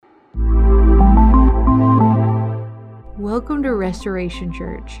Welcome to Restoration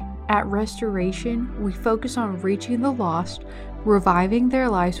Church. At Restoration, we focus on reaching the lost, reviving their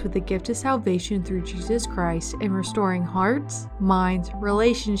lives with the gift of salvation through Jesus Christ, and restoring hearts, minds,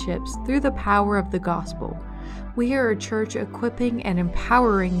 relationships through the power of the gospel. We are a church equipping and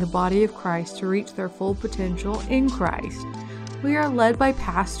empowering the body of Christ to reach their full potential in Christ. We are led by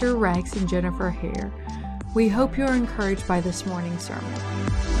Pastor Rex and Jennifer Hare. We hope you are encouraged by this morning's sermon.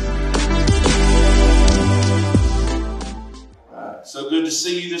 So good to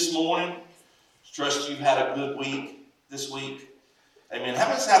see you this morning. Trust you've had a good week this week. Amen. How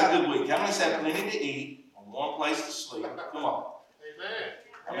many's had a good week? How many's had plenty to eat and one place to sleep? Come on. Amen.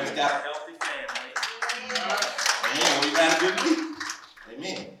 How many's got a healthy family? Amen. We've had a good week.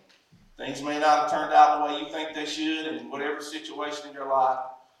 Amen. Things may not have turned out the way you think they should in whatever situation in your life,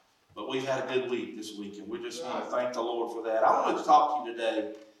 but we've had a good week this week, and we just want to thank the Lord for that. I wanted to talk to you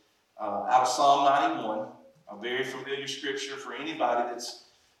today out of Psalm 91. A very familiar scripture for anybody that's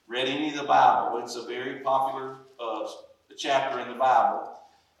read any of the Bible. It's a very popular chapter in the Bible.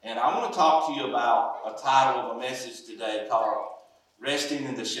 And I want to talk to you about a title of a message today called Resting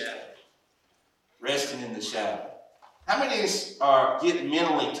in the Shadow. Resting in the Shadow. How many of us are getting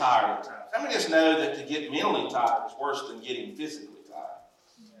mentally tired at times? How many of us know that to get mentally tired is worse than getting physically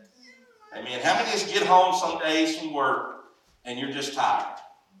tired? Amen. How many of us get home some days from work and you're just tired?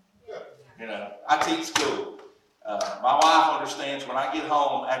 You know, I teach school. My wife understands when I get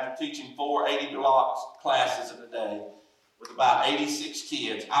home after teaching 4 80-block classes in a day with about 86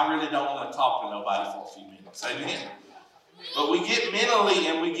 kids, I really don't want to talk to nobody for a few minutes. Amen. But we get mentally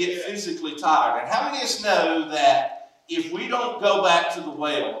and we get physically tired. And how many of us know that if we don't go back to the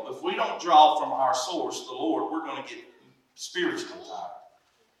well, if we don't draw from our source, the Lord, we're going to get spiritually tired.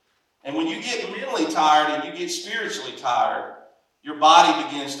 And when you get mentally tired and you get spiritually tired, your body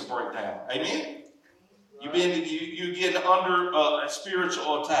begins to break down. Amen? You get under a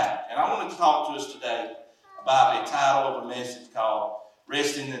spiritual attack. And I wanted to talk to us today about a title of a message called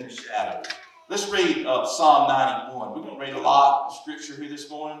Resting in the Shadow. Let's read Psalm 91. We're going to read a lot of scripture here this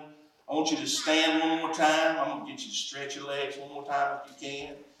morning. I want you to stand one more time. I'm going to get you to stretch your legs one more time if you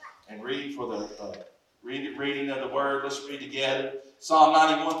can and read for the reading of the word. Let's read together. Psalm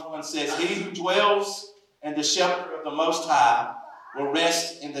 91 says, He who dwells in the shelter of the Most High will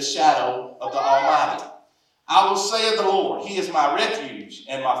rest in the shadow of the Almighty. I will say of the Lord, He is my refuge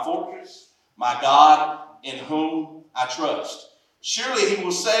and my fortress, my God in whom I trust. Surely He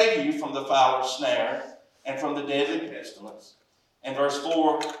will save you from the fowler's snare and from the deadly pestilence. And verse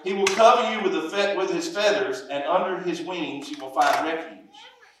 4, He will cover you with His feathers, and under His wings you will find refuge.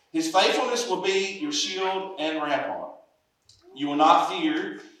 His faithfulness will be your shield and rampart. You will not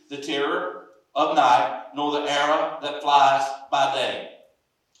fear the terror of night, nor the arrow that flies by day,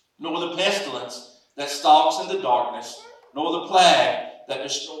 nor the pestilence that stalks in the darkness, nor the plague that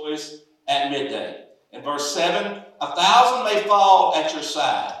destroys at midday. In verse 7, 1,000 may fall at your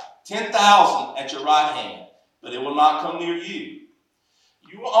side, 10,000 at your right hand, but it will not come near you.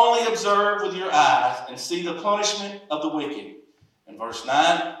 You will only observe with your eyes and see the punishment of the wicked. In verse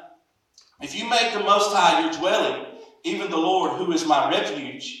 9, if you make the Most High your dwelling, even the Lord who is my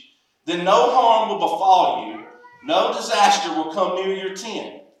refuge, then no harm will befall you, no disaster will come near your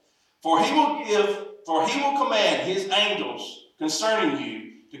tent. For he will command his angels concerning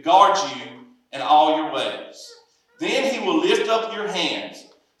you to guard you in all your ways. Then he will lift up your hands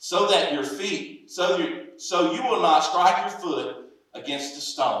so that your feet, so you will not strike your foot against a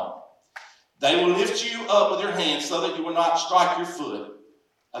stone. They will lift you up with their hands so that you will not strike your foot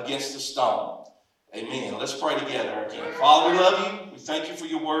against a stone. Amen. Let's pray together again. Father, we love you. We thank you for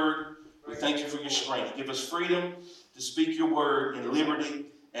your word. We thank you for your strength. Give us freedom to speak your word in liberty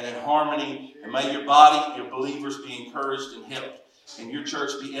and in harmony, and may your body, your believers be encouraged and helped, and your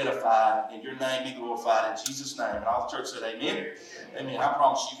church be edified, and your name be glorified in Jesus' name. And all the church said amen. Amen. I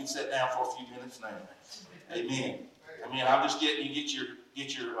promise you can sit down for a few minutes now. Amen. Amen. I'm just getting you get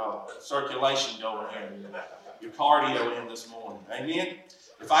your circulation going here, your cardio in this morning. Amen.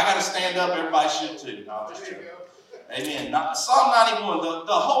 If I got to stand up, everybody should too. No, I'm just joking. Amen. Now, Psalm 91,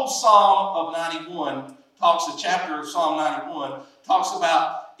 the whole Psalm of 91 the chapter of Psalm 91 talks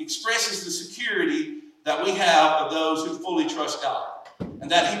about, expresses the security that we have of those who fully trust God. And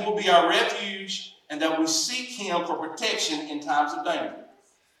that He will be our refuge and that we seek Him for protection in times of danger.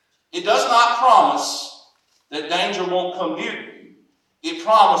 It does not promise that danger won't come near you. It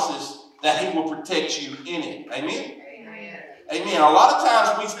promises that He will protect you in it. Amen? Amen. Amen. A lot of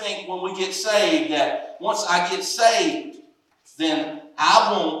times we think when we get saved that once I get saved, then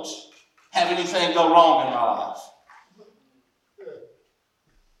I won't have anything go wrong in my life.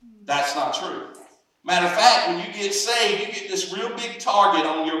 That's not true. Matter of fact, when you get saved, you get this real big target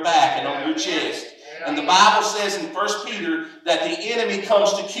on your back and on your chest. And the Bible says in 1 Peter that the enemy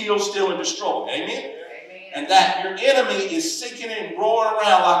comes to kill, steal, and destroy. Amen? And that your enemy is seeking and roaring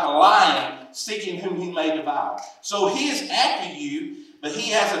around like a lion, seeking whom he may devour. So he is after you, but he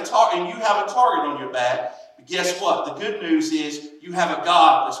has a target, and you have a target on your back. But guess what? The good news is you have a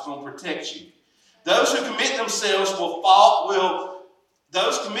God that's going to protect you. Those who commit themselves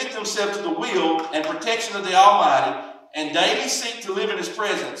Those commit themselves to the will and protection of the Almighty and daily seek to live in His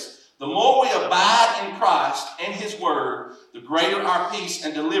presence. The more we abide in Christ and His Word, the greater our peace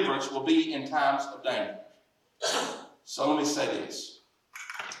and deliverance will be in times of danger. So let me say this.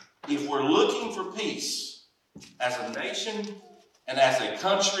 If we're looking for peace as a nation and as a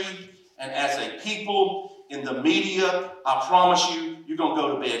country and as a people in the media, I promise you, you're going to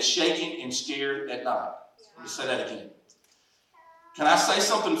go to bed shaking and scared at night. Let me say that again. Can I say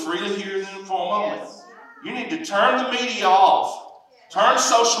something freely here for a moment? Yes. You need to turn the media off. Turn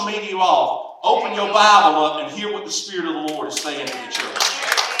social media off. Open your Bible up and hear what the Spirit of the Lord is saying to the church.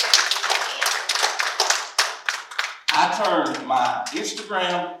 I turned my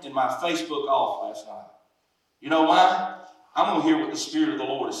Instagram and my Facebook off last night. You know why? I'm going to hear what the Spirit of the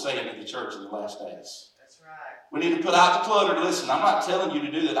Lord is saying to the church in the last days. That's right. We need to put out the clutter. Listen, I'm not telling you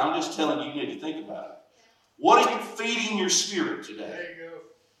to do that. I'm just telling you you need to think about it. What are you feeding your spirit today? There you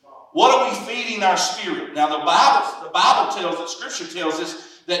go. What are we feeding our spirit? Now, the Bible tells us, Scripture tells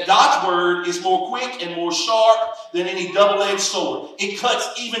us that God's Word is more quick and more sharp than any double-edged sword. It cuts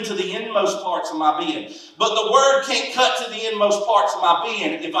even to the inmost parts of my being. But the Word can't cut to the inmost parts of my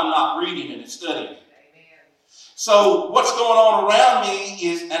being if I'm not reading it and studying it. Amen. So what's going on around me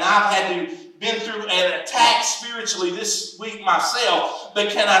is, and I've had to been through an attack spiritually this week myself, but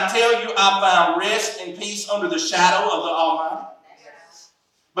can I tell you I found rest and peace under the shadow of the Almighty?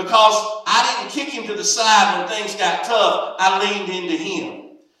 Because I didn't kick Him to the side when things got tough. I leaned into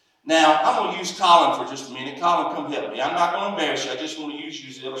Him. Now, I'm going to use Colin for just a minute. Colin, come help me. I'm not going to embarrass you. I just want to use you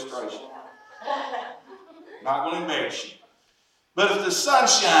as an illustration. I'm not going to embarrass you. But if the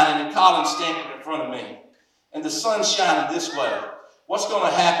sun's shining and Colin's standing in front of me, and the sun's shining this way, what's going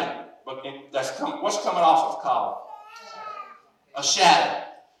to happen? What's coming off of Colin? A shadow.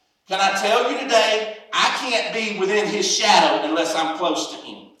 Can I tell you today, I can't be within his shadow unless I'm close to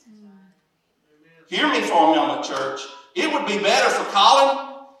him. Hear me for a moment, church. It would be better for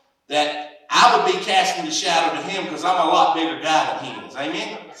Colin that I would be casting the shadow to him because I'm a lot bigger guy than he is.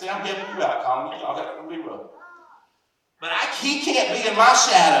 Amen? See, I'm helping you out, Colin. Y'all got to be rough. But he can't be in my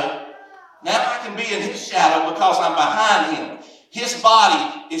shadow. Now I can be in his shadow because I'm behind him. His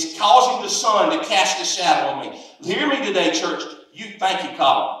body is causing the sun to cast a shadow on me. Hear me today, church. Thank you,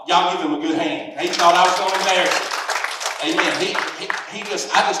 Colin. Y'all give him a good hand. He thought I was going to embarrass him. Amen.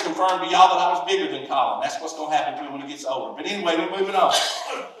 I just confirmed to y'all that I was bigger than Colin. That's what's going to happen to him when he gets older. But anyway, we're moving on.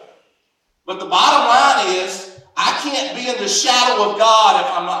 But the bottom line is, I can't be in the shadow of God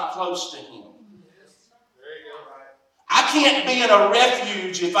if I'm not close to Him. I can't be in a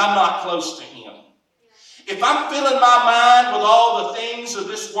refuge if I'm not close to Him. If I'm filling my mind with all the things of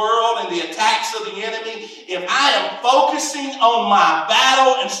this world and the attacks of the enemy, if I am focusing on my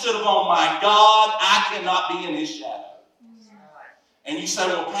battle instead of on my God, I cannot be in His shadow. And you say,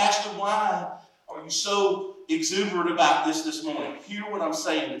 well, Pastor, why are you so exuberant about this morning? Hear what I'm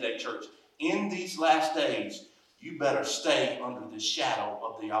saying today, church. In these last days, you better stay under the shadow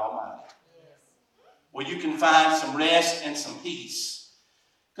of the Almighty, where you can find some rest and some peace.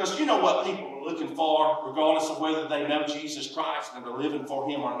 Because you know what people are looking for, regardless of whether they know Jesus Christ and they're living for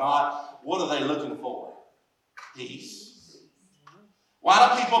Him or not. What are they looking for? Peace.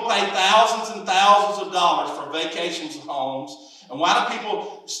 Why do people pay thousands and thousands of dollars for vacations and homes? And why do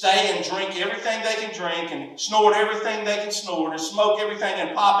people stay and drink everything they can drink and snort everything they can snort and smoke everything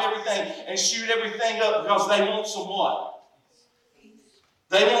and pop everything and shoot everything up? Because they want some what?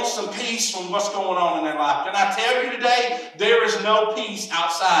 They want some peace from what's going on in their life. Can I tell you today, there is no peace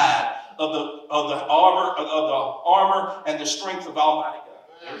outside of the armor and the strength of Almighty God.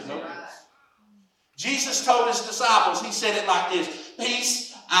 There is no peace. Jesus told His disciples, He said it like this: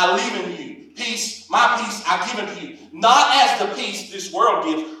 peace I leave in you. Peace, my peace I give unto you. Not as the peace this world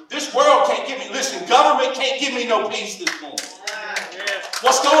gives. This world can't give me, listen, government can't give me no peace this morning.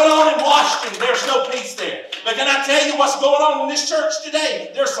 What's going on in Washington? There's no peace there. But can I tell you what's going on in this church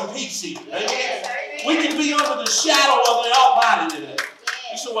today? There's some peace here. Amen. We can be under the shadow of the Almighty today.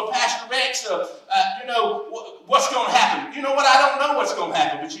 You say, well, Pastor Rex, what's going to happen? You know what? I don't know what's going to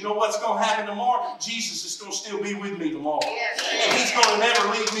happen. But you know what's going to happen tomorrow? Jesus is going to still be with me tomorrow. And He's going to never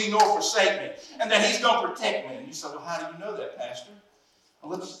leave me nor forsake me. And that He's going to protect me. And you say, well, how do you know that, Pastor?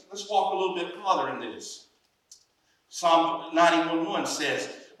 Let's walk a little bit further in this. Psalm 91:1 says,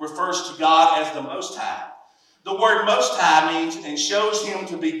 refers to God as the Most High. The word Most High means and shows him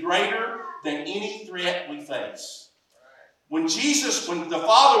to be greater than any threat we face. When the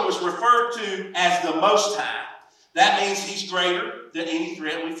Father was referred to as the Most High, that means he's greater than any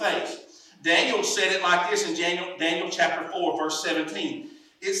threat we face. Daniel said it like this in Daniel chapter 4, verse 17.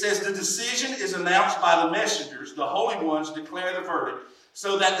 It says, the decision is announced by the messengers, the holy ones declare the verdict,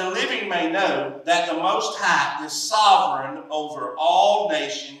 so that the living may know that the Most High is sovereign over all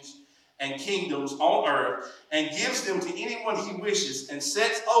nations and kingdoms on earth, and gives them to anyone he wishes, and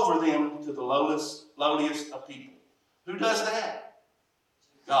sets over them to the lowliest of people. Who does that?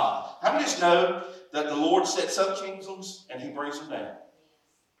 God. How many just know that the Lord sets up kingdoms and he brings them down?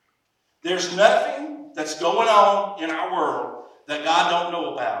 There's nothing that's going on in our world that God don't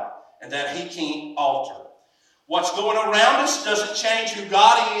know about and that he can't alter. What's going around us doesn't change who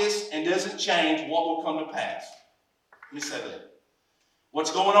God is and doesn't change what will come to pass. Let me say that.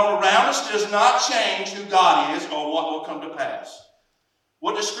 What's going on around us does not change who God is or what will come to pass.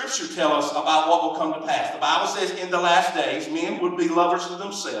 What does Scripture tell us about what will come to pass? The Bible says in the last days, men would be lovers of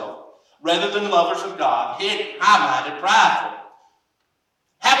themselves rather than lovers of God, heady, high-minded, prideful,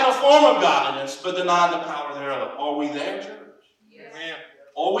 having a form of godliness, but denying the power thereof. Are we there, church? Yes.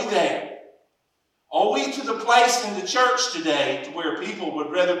 Are we there? Are we to the place in the church today to where people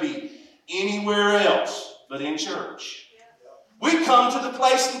would rather be anywhere else but in church? We come to the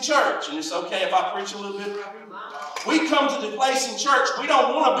place in church, and it's okay if I preach a little bit. We come to the place in church, we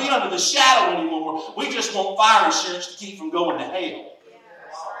don't want to be under the shadow anymore. We just want fire insurance to keep from going to hell.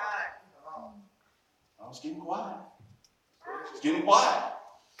 I was getting quiet. It's getting quiet.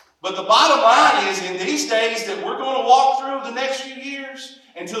 But the bottom line is, in these days that we're going to walk through the next few years,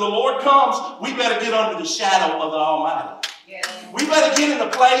 until the Lord comes, we better get under the shadow of the Almighty. Yes. We better get in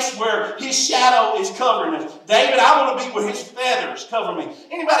a place where his shadow is covering us. David, I want to be where his feathers cover me.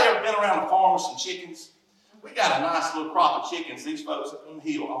 Anybody ever been around a farm with some chickens? We got a nice little crop of chickens, these folks up on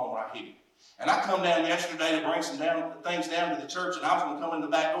the hill on right here. And I come down yesterday to bring some things down to the church, and I was going to come in the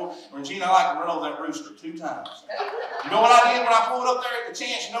back door. And Regina, I like to run over that rooster 2 times. You know what I did when I pulled up there at the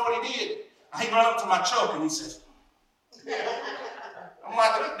chance? You know what he did? He ran up to my truck and he says, I'm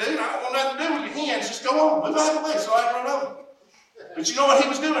like, dude, I don't want nothing to do with your hands. Just go on. Move out of the way so I can run over. But you know what he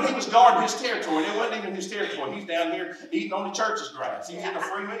was doing? He was guarding his territory. It wasn't even his territory. He's down here eating on the church's grass. He's getting a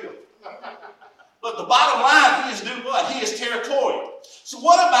free meal. But the bottom line, he is doing what? He is territorial. So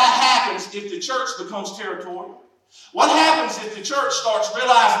what about happens if the church becomes territorial? What happens if the church starts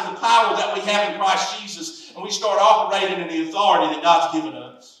realizing the power that we have in Christ Jesus and we start operating in the authority that God's given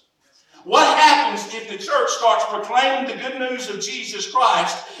us? What happens if the church starts proclaiming the good news of Jesus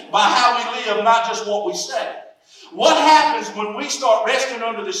Christ by how we live, not just what we say? What happens when we start resting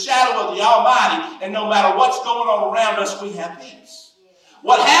under the shadow of the Almighty and no matter what's going on around us, we have peace?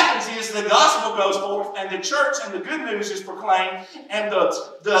 What happens is the gospel goes forth and the church and the good news is proclaimed and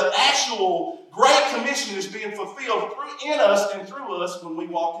the actual Great Commission is being fulfilled in us and through us when we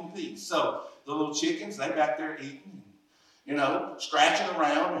walk in peace. So the little chickens, they back there eating, scratching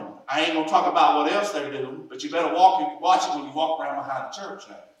around. And I ain't going to talk about what else they're doing, but you better watch it when you walk around behind the church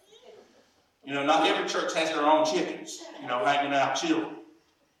now. Not every church has their own chickens, hanging out, chilling.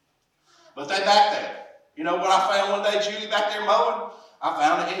 But they back there. You know what I found one day, Judy, back there mowing? I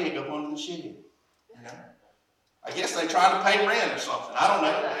found an egg up under the shed. I guess they're trying to pay rent or something. I don't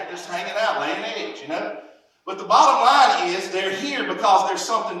know. They're just hanging out, laying eggs, But the bottom line is they're here because there's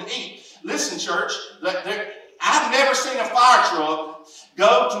something to eat. Listen, church, I've never seen a fire truck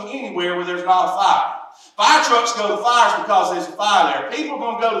go to anywhere where there's not a fire. Fire trucks go to fires because there's a fire there. People are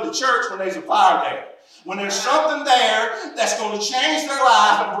going to go to the church when there's a fire there. When there's something there that's going to change their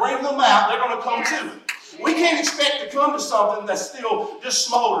life and bring them out, they're going to come to it. We can't expect to come to something that's still just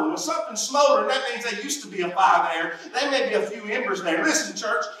smoldering. When something's smoldering, that means there used to be a fire there. There may be a few embers there. Listen,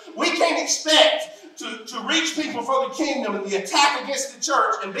 church, we can't expect to reach people for the kingdom and the attack against the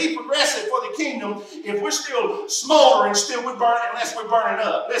church and be progressive for the kingdom if we're still smoldering, unless we're burning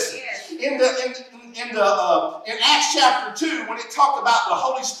up. Listen, yes. In Acts chapter 2, when it talked about the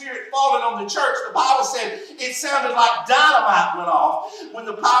Holy Spirit falling on the church, the Bible said it sounded like dynamite went off when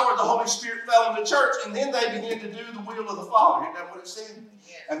the power of the Holy Spirit fell on the church, and then they began to do the will of the Father. Isn't that what it said?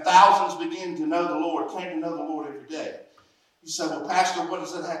 Yes. And thousands began to know the Lord, came to know the Lord every day. You say, well, Pastor, what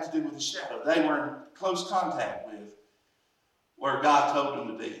does that have to do with the shadow? They were in close contact with where God told them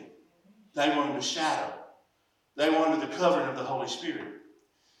to be. They were in the shadow. They were under the covering of the Holy Spirit.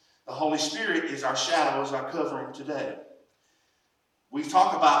 The Holy Spirit is our shadow, is our covering today. We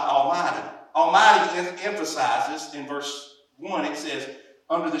talk about Almighty. Almighty emphasizes in verse 1, it says,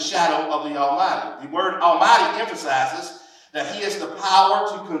 under the shadow of the Almighty. The word Almighty emphasizes that he has the power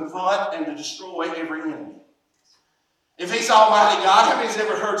to confront and to destroy every enemy. If he's Almighty God, how many has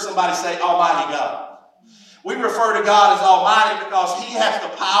ever heard somebody say Almighty God? We refer to God as Almighty because he has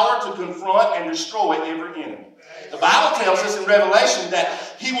the power to confront and destroy every enemy. The Bible tells us in Revelation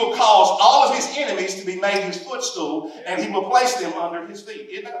that he will cause all of his enemies to be made his footstool, and he will place them under his feet.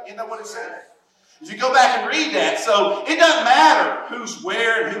 Isn't that what it says? If you go back and read that, so it doesn't matter who's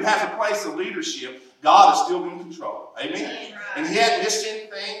where and who has a place of leadership, God is still in control. Amen? And he hasn't missed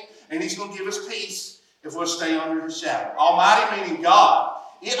anything, and he's going to give us peace if we'll stay under his shadow. Almighty meaning God.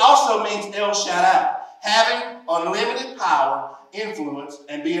 It also means El Shaddai, having unlimited power, influence,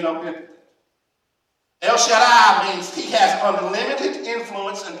 and being omnipotent. El Shaddai means he has unlimited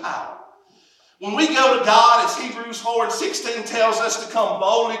influence and power. When we go to God, as Hebrews 4:16 tells us to come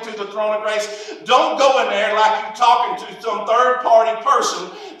boldly to the throne of grace, don't go in there like you're talking to some third-party person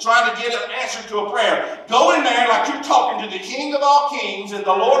trying to get an answer to a prayer. Go in there like you're talking to the King of all kings and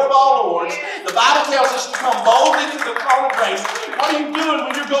the Lord of all lords. The Bible tells us to come boldly to the throne of grace. What are you doing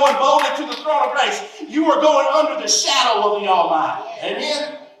when you're going boldly to the throne of grace? You are going under the shadow of the Almighty.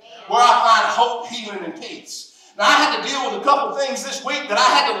 Amen? Where I find hope, healing, and peace. Now, I had to deal with a couple things this week that I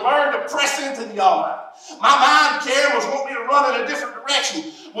had to learn to press into the Almighty. My mind, Karen, was wanting me to run in a different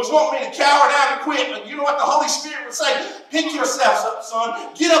direction, was wanting me to cower down and quit. But you know what the Holy Spirit would say? Pick yourselves up,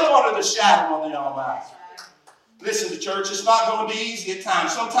 son. Get up under the shadow of the Almighty. Listen to church, it's not going to be easy at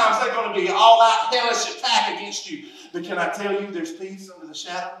times. Sometimes they're going to be all-out hellish attack against you. But can I tell you there's peace under the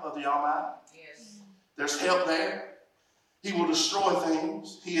shadow of the Almighty? Yes. There's help there. He will destroy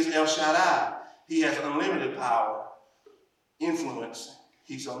things. He is El Shaddai. He has unlimited power, influence.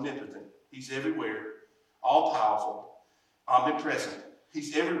 He's omnipotent. He's everywhere, all-powerful, omnipresent.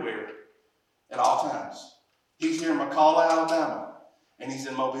 He's everywhere at all times. He's here in McCalla, Alabama, and he's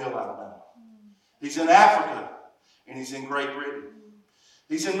in Mobile, Alabama. He's in Africa, and he's in Great Britain.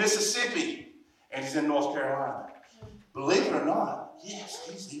 He's in Mississippi, and he's in North Carolina. Believe it or not, yes,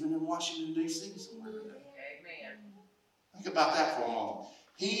 he's even in Washington, D.C. somewhere. Amen. Think about that for a moment.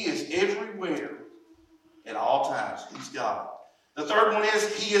 He is everywhere at all times. He's God. The third one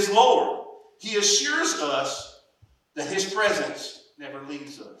is he is Lord. He assures us that his presence never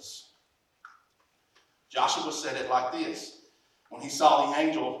leaves us. Joshua said it like this. When he saw the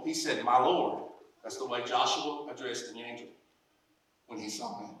angel, he said, "My Lord." That's the way Joshua addressed the angel when he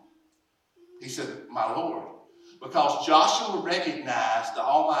saw him. He said, "My Lord." Because Joshua recognized the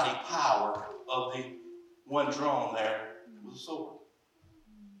almighty power of the one drawn there with a sword.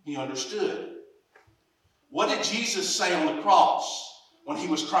 He understood. What did Jesus say on the cross when he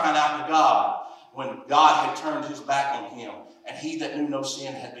was crying out to God, when God had turned his back on him, and he that knew no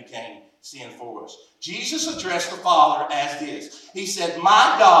sin had become sin for us? Jesus addressed the Father as this. He said,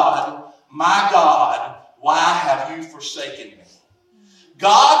 my God, why have you forsaken me?"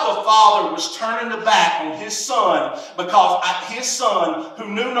 God the Father was turning the back on his Son because his Son, who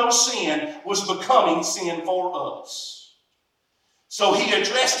knew no sin, was becoming sin for us. So he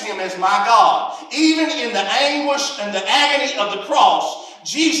addressed him as my God. Even in the anguish and the agony of the cross,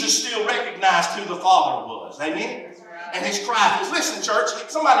 Jesus still recognized who the Father was. Amen? And his cry is, listen, church,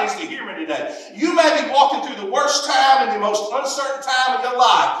 somebody needs to hear me today. You may be walking through the worst time and the most uncertain time of your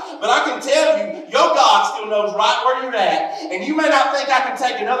life, but I can tell you, your God still knows right where you're at, and you may not think I can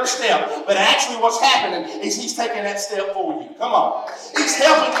take another step, but actually what's happening is he's taking that step for you. Come on. He's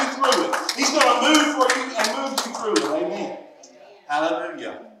helping you through it. He's going to move for you and move you through it. Amen.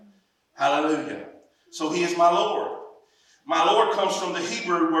 Hallelujah. Hallelujah. So he is my Lord. My Lord comes from the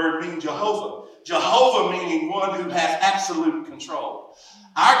Hebrew word meaning Jehovah. Jehovah meaning one who has absolute control.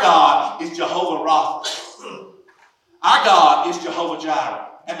 Our God is Jehovah Rapha. Our God is Jehovah Jireh.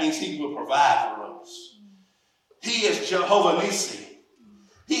 That means he will provide for us. He is Jehovah Nissi.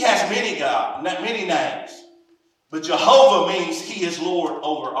 He has many names. But Jehovah means he is Lord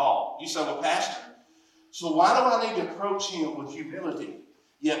over all. You say, well, Pastor, so why do I need to approach him with humility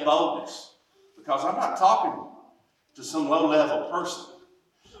yet boldness? Because I'm not talking to some low-level person.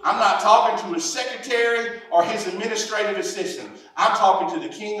 I'm not talking to his secretary or his administrative assistant. I'm talking to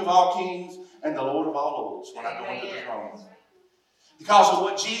the King of all kings and the Lord of all lords when I go into the throne. Because of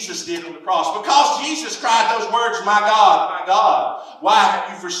what Jesus did on the cross. Because Jesus cried those words, my God, why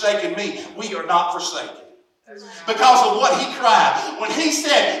have you forsaken me? We are not forsaken. Because of what he cried. When he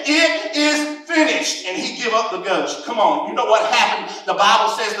said, it is finished, and he gave up the ghost. Come on, you know what happened? The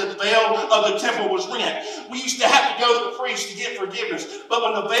Bible says that the veil of the temple was rent. We used to have to go to the priest to get forgiveness. But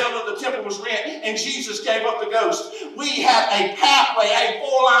when the veil of the temple was rent and Jesus gave up the ghost, we had a pathway, a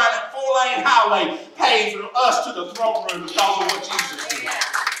four-lane highway paved for us to the throne room because of what Jesus did.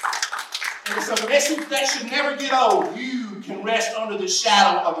 And it's a message that should never get old. You can rest under the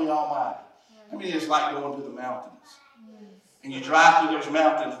shadow of the Almighty. I mean, it's like going to the mountains. And you drive through those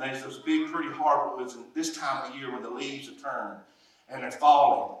mountains, and there's those big, pretty hardwoods, and this time of year when the leaves are turned and they're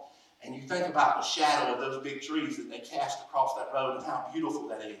falling, and you think about the shadow of those big trees that they cast across that road and how beautiful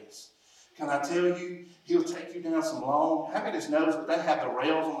that is. Can I tell you, he'll take you down some long, how many of us knows that they have the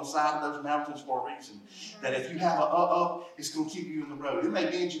rails on the side of those mountains for a reason? That if you have a up, it's going to keep you in the road. It may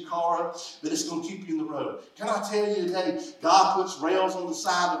bend your car up, but it's going to keep you in the road. Can I tell you today, God puts rails on the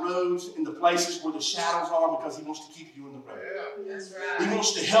side of the roads in the places where the shadows are because he wants to keep you in the road. Yeah, that's right. He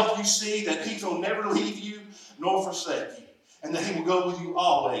wants to help you see that he will never leave you nor forsake you. And that he will go with you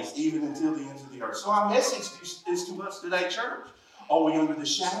always, even until the ends of the earth. So our message is to us today, church. Are we under the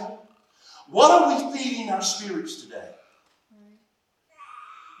shadow? What are we feeding our spirits today?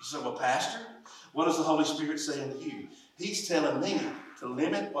 You say, well, Pastor, what is the Holy Spirit saying to you? He's telling me to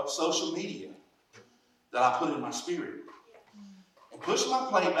limit what social media that I put in my spirit. And push my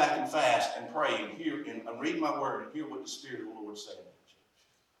plate back and fast and pray and hear and read my word and hear what the Spirit of the Lord is saying to the church.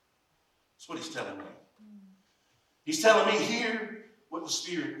 That's what he's telling me. He's telling me hear what the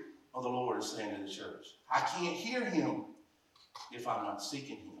Spirit of the Lord is saying to the church. I can't hear him if I'm not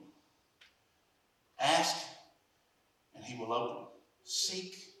seeking him. Ask, and he will open.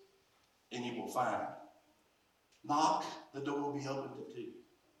 Seek, and you will find. Knock, the door will be opened to you.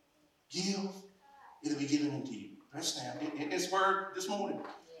 Give, it'll be given unto you. Press down. In his word this morning.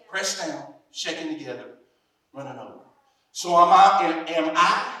 Press down, shaking together, running over. So am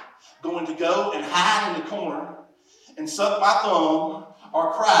I going to go and hide in the corner and suck my thumb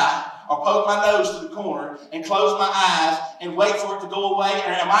or cry or poke my nose to the corner and close my eyes and wait for it to go away?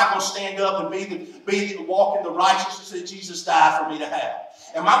 Or am I going to stand up and walk in the righteousness that Jesus died for me to have?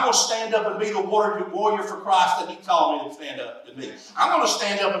 Am I going to stand up and be the warrior for Christ that he called me to stand up to be? I'm going to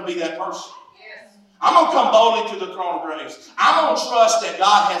stand up and be that person. Yes. I'm going to come boldly to the throne of grace. I'm going to trust that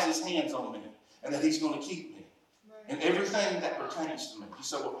God has his hands on me and that he's going to keep me in everything that pertains to me. You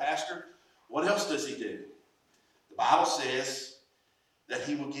say, well, Pastor, what else does he do? The Bible says that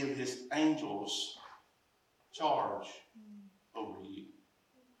he will give his angels charge over you.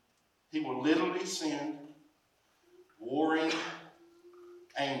 He will literally send warring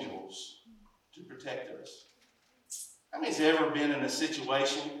angels to protect us. How many's ever been in a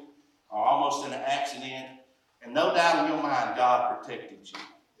situation or almost in an accident and no doubt in your mind God protected you?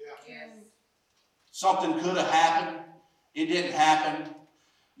 Yeah. Yes. Something could have happened. It didn't happen.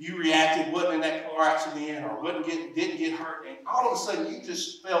 You reacted, wasn't in that car accident or didn't get hurt, and all of a sudden you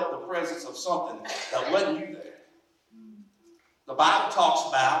just felt the presence of something that wasn't you there. The Bible talks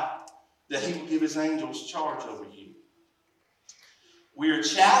about that he will give his angels charge over you. We are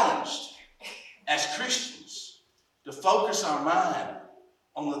challenged as Christians to focus our mind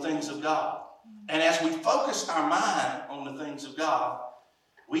on the things of God. And as we focus our mind on the things of God,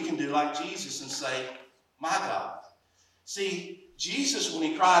 we can do like Jesus and say, my God. See, Jesus, when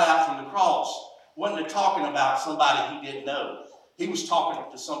he cried out from the cross, wasn't talking about somebody he didn't know. He was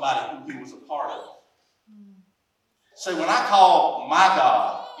talking to somebody who he was a part of. So when I call my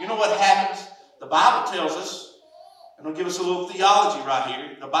God, you know what happens? The Bible tells us, and I'll give us a little theology right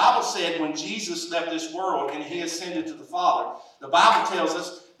here. The Bible said when Jesus left this world and he ascended to the Father, the Bible tells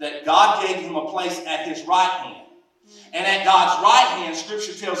us that God gave him a place at his right hand. And at God's right hand,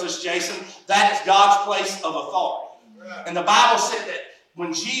 Scripture tells us, Jason, that is God's place of authority. And the Bible said that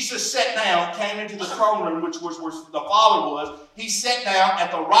when Jesus sat down, came into the throne room, which was where the Father was, he sat down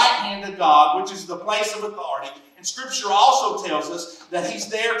at the right hand of God, which is the place of authority. And Scripture also tells us that he's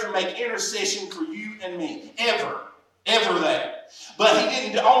there to make intercession for you and me. Ever there. But he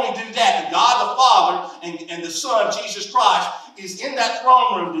didn't only do that. The God the Father and the Son, Jesus Christ, is in that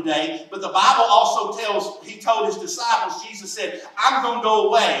throne room today. But the Bible also he told his disciples, Jesus said, I'm going to go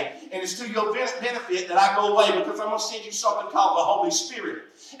away. And it's to your benefit that I go away because I'm going to send you something called the Holy Spirit.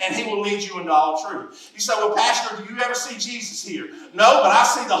 And he will lead you into all truth. You say, well, Pastor, do you ever see Jesus here? No, but I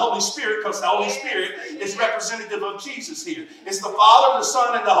see the Holy Spirit because the Holy Spirit is representative of Jesus here. It's the Father, the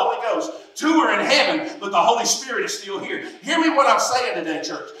Son, and the Holy Ghost. Two are in heaven, but the Holy Spirit is still here. Hear me what I'm saying today,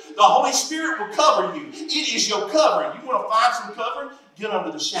 church. The Holy Spirit will cover you. It is your covering. You want to find some covering? Get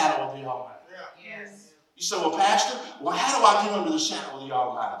under the shadow of the Almighty. Yes. You say, well, Pastor, well, how do I get under the shadow of the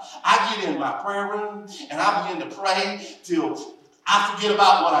Almighty? I get in my prayer room and I begin to pray till I forget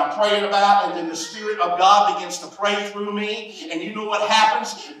about what I'm praying about, and then the Spirit of God begins to pray through me. And you know what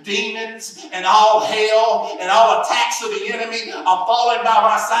happens? Demons and all hell and all attacks of the enemy are falling by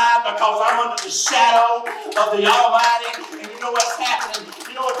my side because I'm under the shadow of the Almighty. And you know what's happening?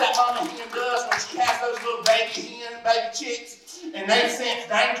 You know what that mama hen does when she has those little baby chicks? And they sense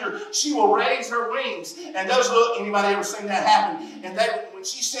danger, she will raise her wings. And those little, anybody ever seen that happen? And when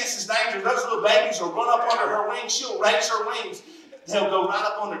she senses danger, those little babies will run up under her wings. She'll raise her wings. They'll go right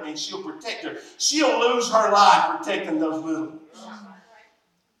up under her and she'll protect her. She'll lose her life protecting those little ones.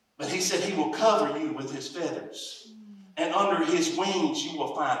 But he said he will cover you with his feathers. And under his wings you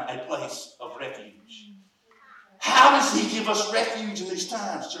will find a place of refuge. How does he give us refuge in these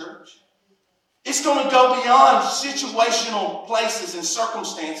times, church? It's going to go beyond situational places and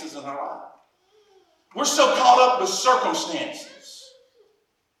circumstances in our life. We're so caught up with circumstances.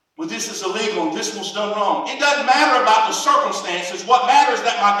 Well, this is illegal and this was done wrong. It doesn't matter about the circumstances. What matters is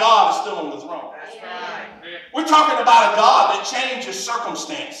that my God is still on the throne. That's right. We're talking about a God that changes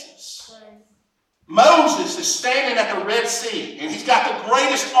circumstances. Moses is standing at the Red Sea, and he's got the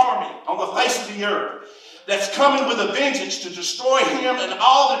greatest army on the face of the earth that's coming with a vengeance to destroy him and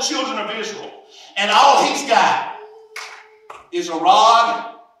all the children of Israel. And all he's got is a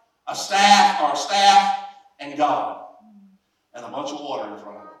rod, a staff, and God. And a bunch of water in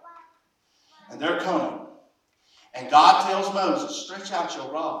front of him. And they're coming. And God tells Moses, stretch out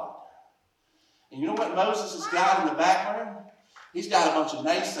your rod. And you know what Moses has got in the background? He's got a bunch of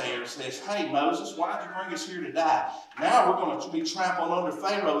naysayers says, hey, Moses, why did you bring us here to die? Now we're going to be trampling under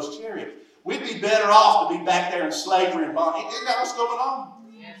Pharaoh's chariot. We'd be better off to be back there in slavery and bondage. Isn't that what's going on?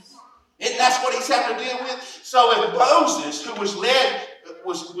 Yes. Isn't that what he's having to deal with? So if Moses, who was led,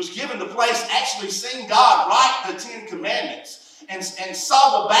 was given the place, actually seen God write the 10 Commandments, and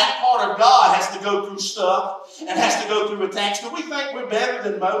saw the back part of God has to go through stuff and has to go through attacks, do we think we're better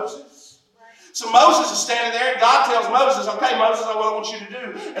than Moses? So Moses is standing there, and God tells Moses, okay, Moses, what I want you to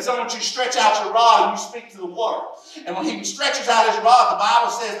do is I want you to stretch out your rod and you speak to the water. And when he stretches out his rod, the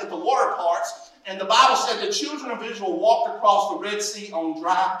Bible says that the water parts, and the Bible said the children of Israel walked across the Red Sea on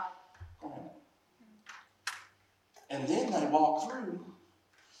dry ground. And then they walked through,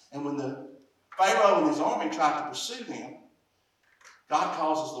 and when the Pharaoh and his army tried to pursue them, God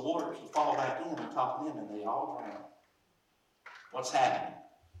causes the water to fall back in on top of them, and they all drown. What's happening?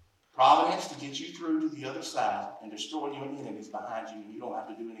 Providence to get you through to the other side and destroy your enemies behind you, and you don't have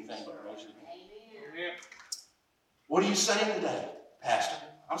to do anything but raise your hand. Amen. What are you saying today, Pastor?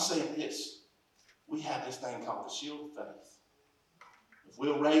 I'm saying this. We have this thing called the shield of faith. If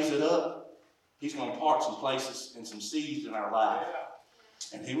we'll raise it up, he's going to part some places and some seeds in our life.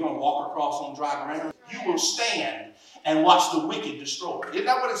 And he's going to walk across on dry ground. You will stand and watch the wicked destroyed. Isn't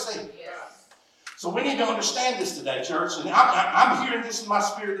that what it's saying? Yes. So we need to understand this today, church. And I'm hearing this in my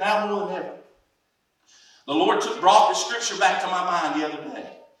spirit now more than ever. The Lord brought the scripture back to my mind the other day.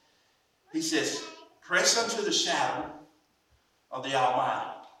 He says, press unto the shadow of the Almighty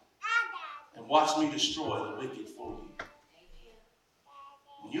and watch me destroy the wicked for you.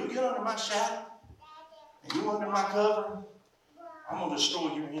 When you get under my shadow and you under my cover, I'm going to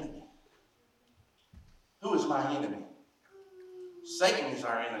destroy your enemy. Who is my enemy? Satan is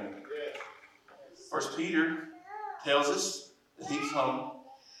our enemy. 1 Peter tells us that he's come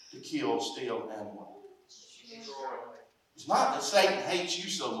to kill, steal, and what? It's not that Satan hates you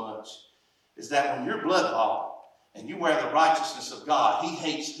so much. It's that when you're blood bought and you wear the righteousness of God, he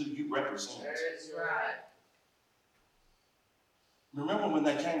hates who you represent. That's right. Remember when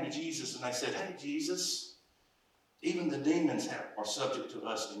they came to Jesus and they said, hey, Jesus, even the demons are subject to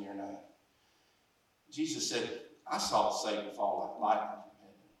us in your name. Jesus said, I saw Satan fall like lightning from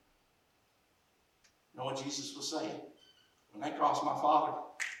heaven. You know what Jesus was saying? When they crossed my Father,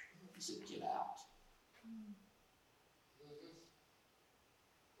 he said, get out.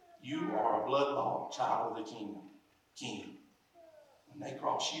 You are a blood-bought child of the kingdom. King. When they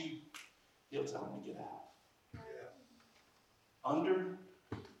cross you, he'll tell them to get out. Under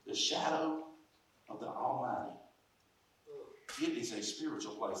the shadow of the Almighty. It is a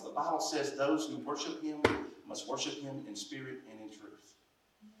spiritual place. The Bible says those who worship him must worship him in spirit and in truth.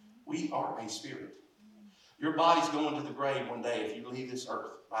 We are a spirit. Your body's going to the grave one day if you leave this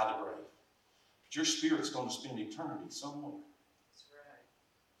earth by the grave. But your spirit's going to spend eternity somewhere. That's right.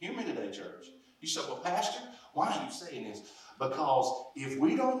 Hear me today, church. You say, well, Pastor, why are you saying this? Because if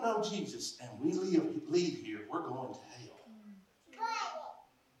we don't know Jesus and we leave here, we're going to hell.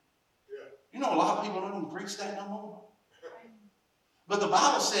 You know, a lot of people don't even preach that no more. But the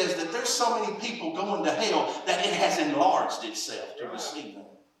Bible says that there's so many people going to hell that it has enlarged itself to receive them.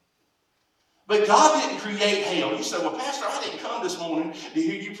 But God didn't create hell. You say, well, Pastor, I didn't come this morning to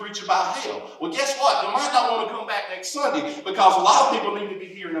hear you preach about hell. Well, guess what? You might not want to come back next Sunday because a lot of people need to be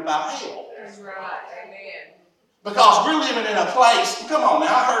hearing about hell. That's right. Amen. Because we're living in a place, come on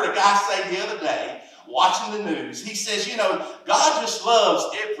now, I heard a guy say the other day, watching the news, he says, God just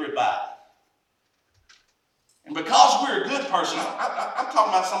loves everybody. And because we're a good person, I'm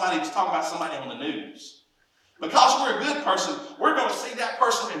talking about somebody who's talking about somebody on the news. Because we're a good person, we're going to see that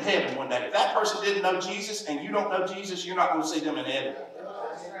person in heaven one day. If that person didn't know Jesus and you don't know Jesus, you're not going to see them in heaven.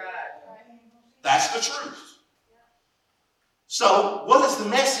 That's right. That's the truth. So, what is the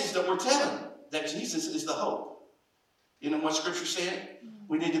message that we're telling them? That Jesus is the hope. You know what Scripture said?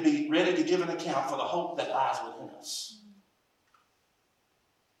 We need to be ready to give an account for the hope that lies within us.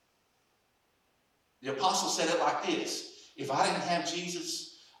 The apostle said it like this: if I didn't have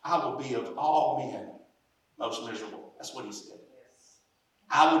Jesus, I will be of all men most miserable. That's what he said. Yes.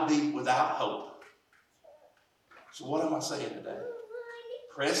 I would be without hope. So what am I saying today?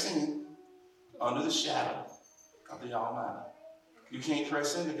 Pressing under the shadow of the Almighty. You can't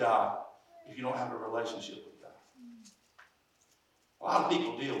press into God if you don't have a relationship with God. A lot of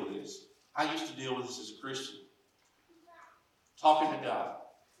people deal with this. I used to deal with this as a Christian. Talking to God.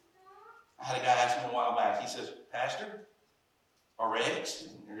 I had a guy ask me a while back. He says, Pastor, or Rex,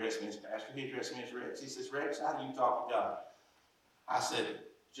 he addressed me as Pastor, he addressed me as Rex. He says, Rex, how do you talk to God? I said,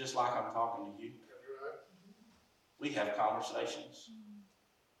 just like I'm talking to you. We have conversations.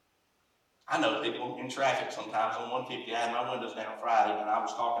 I know people in traffic sometimes on 150. I had my windows down Friday and I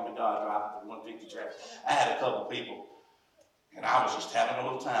was talking to God driving through 150 traffic. I had a couple people and I was just having a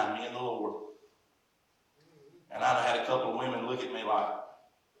little time, me and the Lord. And I had a couple of women look at me like,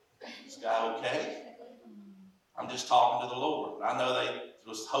 is this guy okay? I'm just talking to the Lord. I know they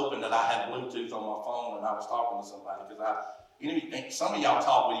was hoping that I had Bluetooth on my phone and I was talking to somebody because some of y'all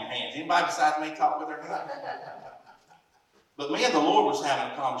talk with your hands. Anybody besides me talk with their hands? But me and the Lord was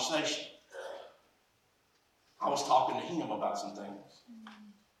having a conversation. I was talking to him about some things.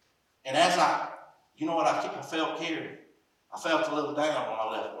 And as I felt carried. I felt a little down when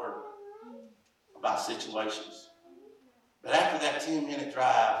I left work about situations. But after that 10-minute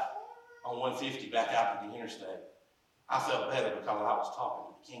drive on 150 back out to the interstate, I felt better because I was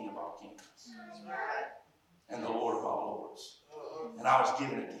talking to the King of all kings and the Lord of all lords. And I was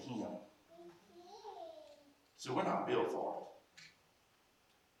giving it to him. So we're not built for it.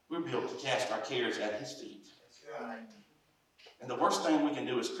 We're built to cast our cares at his feet. And the worst thing we can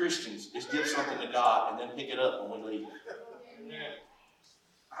do as Christians is give something to God and then pick it up when we leave.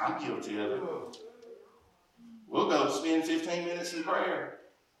 I'm guilty of it. We'll go spend 15 minutes in prayer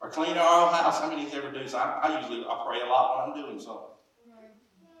or clean our own house. How many of you ever do? I usually pray a lot when I'm doing something.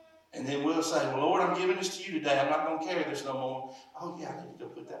 And then we'll say, well, Lord, I'm giving this to you today. I'm not going to carry this no more. Oh, yeah, I need to go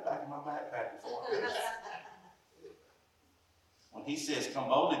put that back in my backpack before I leave. When he says, come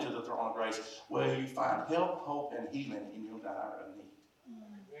boldly to the throne of grace, where you find help, hope, and healing in your hour of need.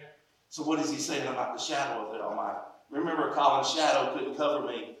 So what is he saying about the shadow of the Almighty? Remember, Colin's shadow couldn't cover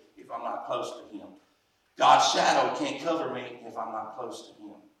me if I'm not close to him. God's shadow can't cover me if I'm not close to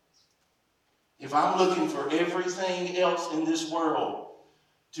him. If I'm looking for everything else in this world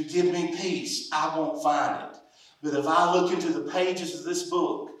to give me peace, I won't find it. But if I look into the pages of this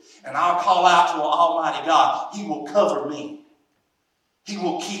book and I'll call out to an Almighty God, he will cover me. He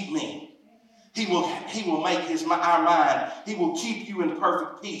will keep me. He will make our mind. He will keep you in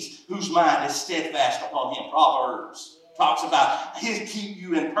perfect peace, whose mind is steadfast upon him. Proverbs talks about keep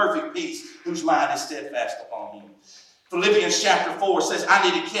you in perfect peace, whose mind is steadfast upon him. Philippians chapter 4 says, I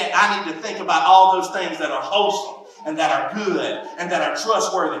need to think about all those things that are wholesome and that are good and that are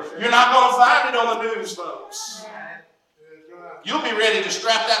trustworthy. You're not going to find it on the news, folks. You'll be ready to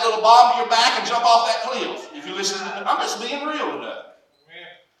strap that little bomb to your back and jump off that cliff. If you listen to I'm just being real enough.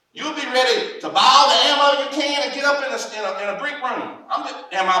 You'll be ready to buy all the ammo you can and get up in a brick room.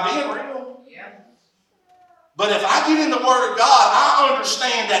 Am I being real? Yeah. But if I get in the Word of God, I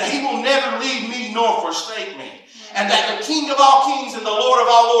understand that he will never leave me nor forsake me. And that the King of all kings and the Lord of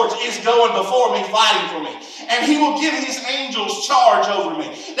all lords is going before me, fighting for me. And he will give his angels charge over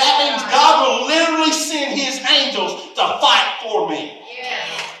me. That means God will literally send his angels to fight for me. Yeah.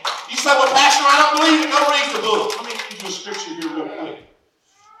 You say, well, Pastor, I don't believe it. Go read the book. Let me read you a scripture here real quick.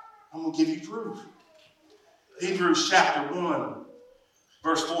 I'm going to give you proof. Hebrews chapter 1,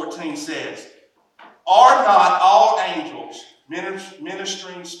 verse 14 says, are not all angels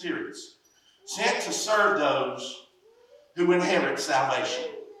ministering spirits sent to serve those who inherit salvation?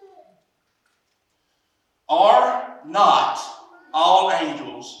 Are not all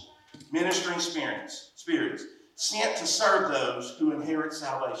angels, ministering spirits, sent to serve those who inherit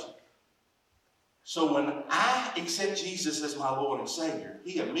salvation. So when I accept Jesus as my Lord and Savior,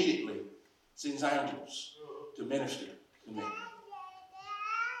 He immediately sends angels to minister to me.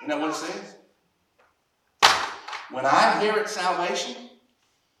 Isn't that what it says? When I inherit salvation,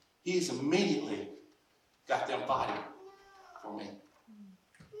 He's immediately got them fighting for me.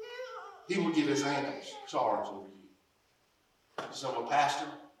 He will give His angels charge over you. You say, well, Pastor,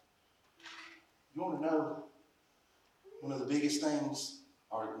 you want to know one of the biggest things,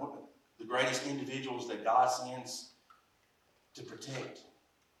 or one of the greatest individuals that God sends to protect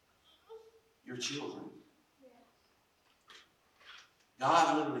your children?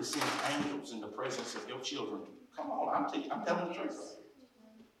 God literally sends angels in the presence of your children. Come on, I'm telling the truth.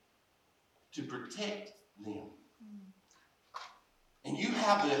 To protect them. And you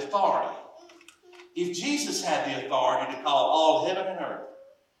have the authority. If Jesus had the authority to call all heaven and earth.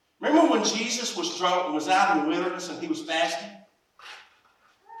 Remember when Jesus was drunk and was out in the wilderness and He was fasting?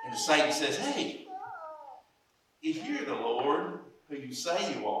 And Satan says, hey, if you're the Lord who you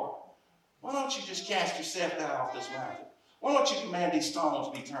say you are, why don't you just cast yourself down off this mountain? Why don't you command these stones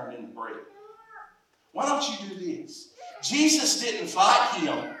to be turned into bread? Why don't you do this? Jesus didn't fight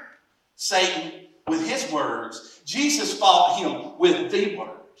him, Satan, with his words. Jesus fought him with the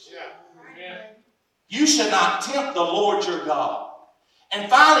words. You should not tempt the Lord your God. And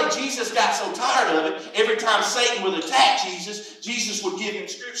finally, Jesus got so tired of it, every time Satan would attack Jesus, Jesus would give him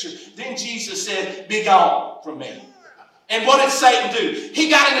scripture. Then Jesus said, be gone from me. And what did Satan do? He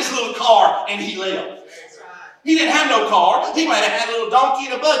got in his little car and he left. He didn't have no car. He might have had a little donkey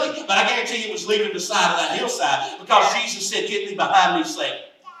and a buggy. But I guarantee you it was leaving the side of that hillside because Jesus said, get thee behind me, Satan.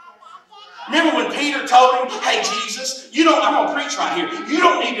 Remember when Peter told him, hey, Jesus, I'm going to preach right here. You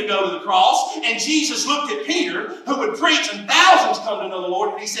don't need to go to the cross. And Jesus looked at Peter, who would preach, and thousands come to know the Lord,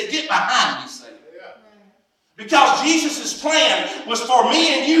 and He said, get behind me, Satan. Because Jesus' plan was for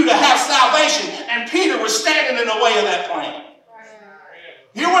me and you to have salvation, and Peter was standing in the way of that plan.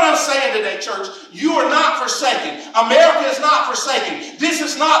 Hear what I'm saying today, church. You are not forsaken. America is not forsaken. This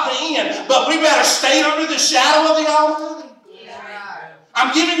is not the end. But we better stay under the shadow of the Almighty.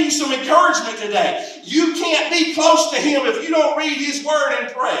 I'm giving you some encouragement today. You can't be close to Him if you don't read His Word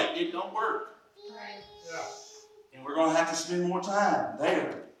and pray. It don't work. And we're going to have to spend more time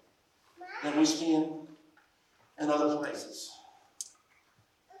there than we spend in other places.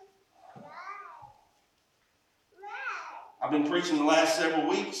 I've been preaching the last several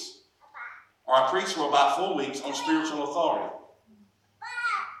weeks, or I preached for about 4 weeks on spiritual authority.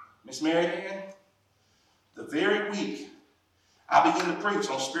 Miss Mary Ann, the very week I began to preach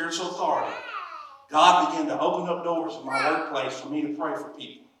on spiritual authority, God began to open up doors in my workplace for me to pray for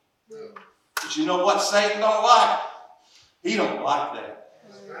people. But you know what Satan don't like? He don't like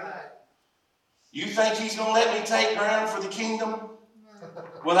that. You think he's going to let me take ground for the kingdom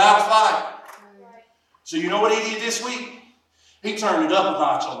without a fight? So you know what he did this week? He turned it up a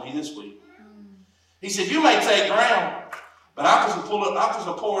notch on me this week. He said, you may take ground, but I'm just going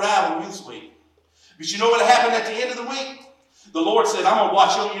to pour it out on you this week. But you know what happened at the end of the week? The Lord said, I'm going to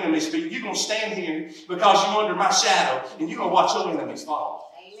watch your enemies speak. You're going to stand here because you're under my shadow, and you're going to watch your enemies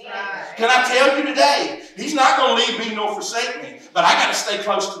fall. Amen. Can I tell you today, He's not going to leave me nor forsake me, but I got to stay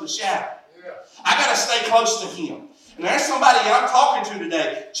close to the shadow. I got to stay close to Him. And there's somebody I'm talking to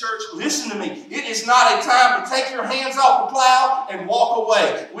today. Church, listen to me. It is not a time to take your hands off the plow and walk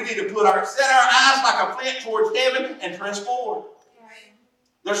away. We need to set our eyes like a flint towards heaven and press forward.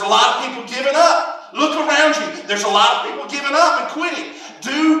 There's a lot of people giving up. Look around you. There's a lot of people giving up and quitting.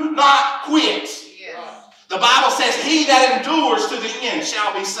 Do not quit. Yes. The Bible says, he that endures to the end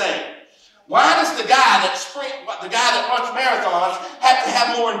shall be saved. Why does the guy that runs marathons have to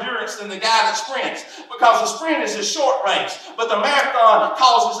have more endurance than the guy that sprints? Because the sprint is a short race, but the marathon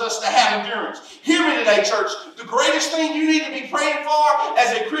causes us to have endurance. Hear me today, church. The greatest thing you need to be praying for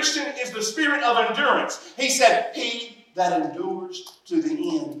as a Christian is the spirit of endurance. He said, he that endures to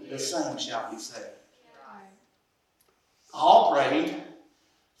the end, the same shall be saved. Paul prayed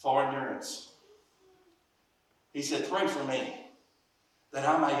for endurance. He said, pray for me that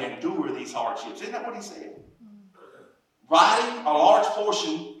I may endure these hardships. Isn't that what he said? Writing a large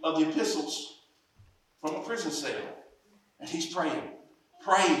portion of the epistles from a prison cell. And he's praying.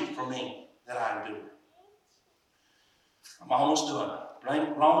 Pray for me that I endure. I'm almost done.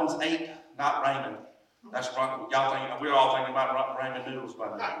 Romans 8, not Raymond. That's y'all think we're all thinking about ramen noodles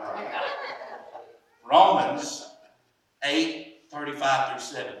by now. Romans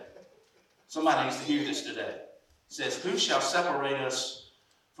 8:35-7. Somebody needs to hear this today. It says, who shall separate us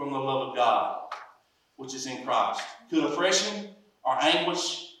from the love of God, which is in Christ? Could oppression or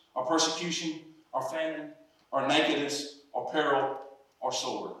anguish, or persecution, or famine, or nakedness, or peril, or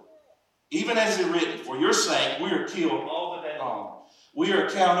sword. Even as it is written, for your sake we are killed all the day long. We are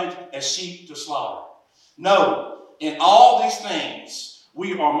counted as sheep to slaughter. No, in all these things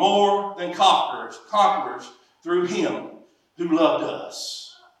we are more than conquerors through him who loved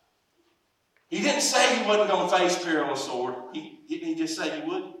us. He didn't say he wasn't going to face peril or sword. He just said he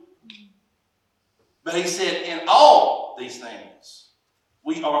wouldn't. But he said, in all these things,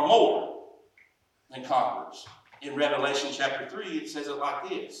 we are more than conquerors. In Revelation chapter 3, it says it like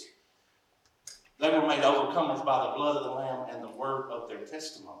this. They were made overcomers by the blood of the Lamb and the word of their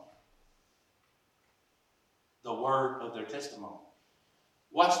testimony. The word of their testimony.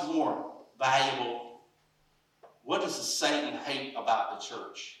 What's more valuable? What does Satan hate about the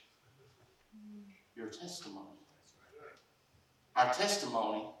church? Your testimony. Our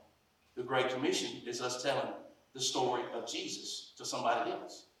testimony, the Great Commission, is us telling the story of Jesus to somebody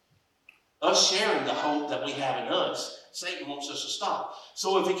else. Us sharing the hope that we have in us, Satan wants us to stop.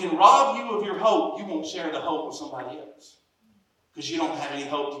 So if he can rob you of your hope, you won't share the hope with somebody else. Because you don't have any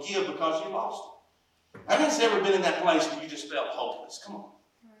hope to give because you lost it. How many's ever been in that place where you just felt hopeless? Come on.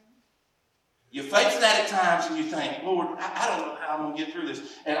 You face that at times and you think, Lord, I don't know how I'm going to get through this.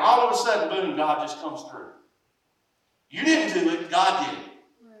 And all of a sudden, boom, God just comes through. You didn't do it, God did it.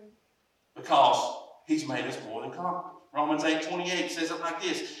 Because he's made us more than conquerors. Romans 8:28 says it like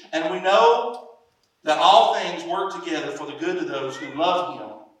this. And we know that all things work together for the good of those who love him,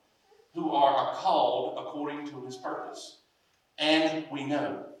 who are called according to his purpose. And we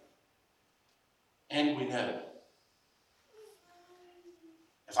know. And we know.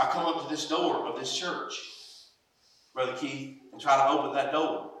 If I come up to this door of this church, Brother Keith, and try to open that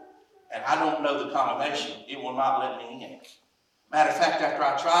door, and I don't know the combination, it will not let me in. Matter of fact, after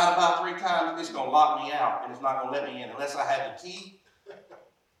I tried about 3 times, it's going to lock me out, and it's not going to let me in unless I have the key.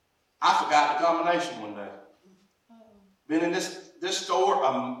 I forgot the combination one day. Been in this store,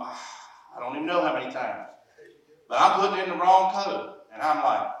 I don't even know how many times. But I'm putting in the wrong code, and I'm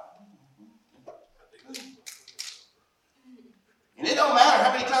like, and it don't matter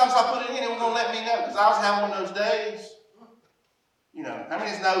how many times I put it in, it was going to let me know, because I was having one of those days. You know, how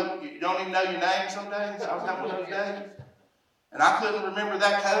many know you don't even know your name some days? I was having one of those days. And I couldn't remember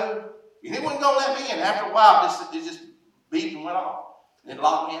that code. And it wasn't going to let me in. After a while, it just beeped and went off. And it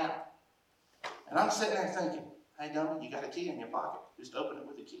locked me out. And I'm sitting there thinking, hey, dummy, you got a key in your pocket. Just open it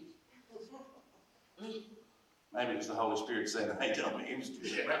with a key. Maybe it was the Holy Spirit saying, hey, dummy.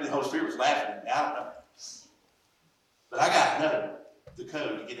 Maybe the Holy Spirit was laughing at me. I don't know. But I got to know the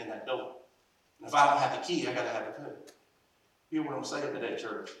code to get in that door. And if I don't have the key, I got to have the code. Hear what I'm saying today,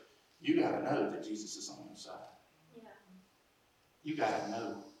 church? You got to know that Jesus is on your side. You got to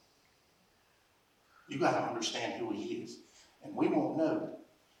know. You got to understand who he is. And we won't know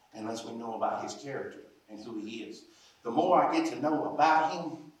unless we know about his character and who he is. The more I get to know about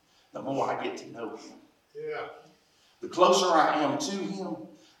him, the more I get to know him. Yeah. The closer I am to him,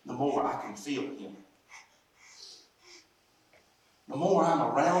 the more I can feel him. The more I'm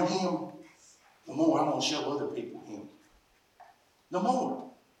around him, the more I'm going to show other people him. The more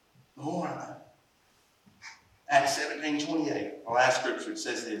I know. Acts 17:28, the last scripture, it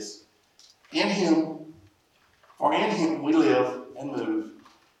says this. In him we live and move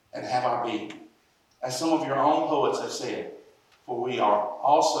and have our being. As some of your own poets have said, for we are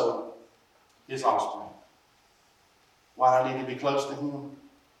also his offspring. Why I need to be close to him?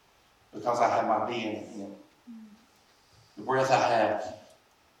 Because I have my being in him. The breath I have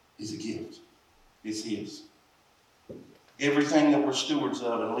is a gift. It's his. Everything that we're stewards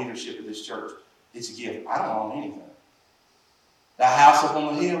of in leadership of this church, it's a gift. I don't own anything. That house up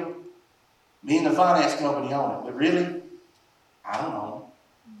on the hill, me and the finance company own it. But really, I don't own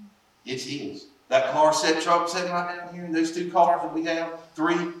it. It's his. That car truck sitting right down here, and those 2 cars that we have,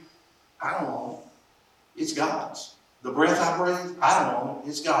 3, I don't own it. It's God's. The breath I breathe, I don't own it.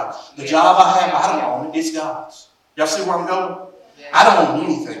 It's God's. The job I have, I don't own it. It's God's. Y'all see where I'm going? I don't own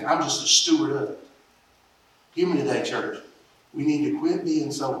anything. I'm just a steward of it. Hear me today, church. We need to quit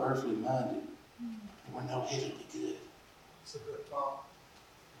being so earthly minded. We're no heavenly good.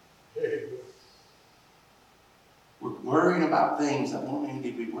 We're worrying about things that we don't need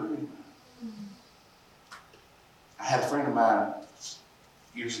to be worried about. I had a friend of mine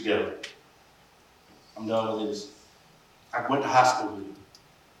years ago. I'm done with this. I went to high school with him.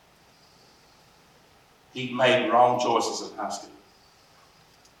 He made wrong choices in high school.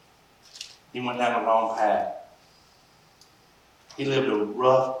 He went down the wrong path. He lived a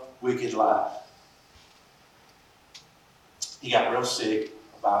rough, wicked life. He got real sick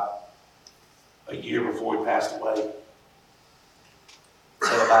about a year before he passed away.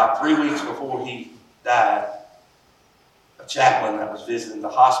 about 3 weeks before he died, a chaplain that was visiting the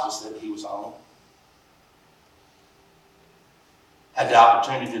hospice that he was on had the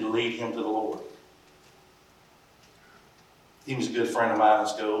opportunity to lead him to the Lord. He was a good friend of mine in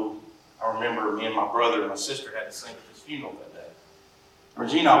school. I remember me and my brother and my sister had to sing at his funeral that day.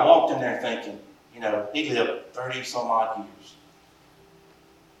 Regina, I walked in there thinking, he lived 30 some odd years.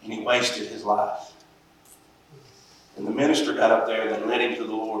 And he wasted his life. And the minister got up there that led him to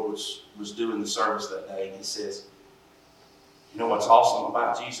the Lord was doing the service that day. And he says, you know what's awesome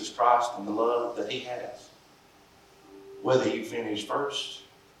about Jesus Christ and the love that he has? Whether you finish first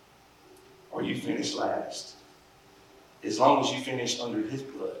or you finish last, as long as you finish under his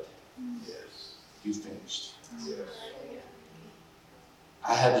blood, you finished. Yes.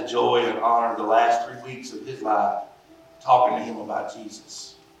 I had the joy and honor the last 3 weeks of his life talking to him about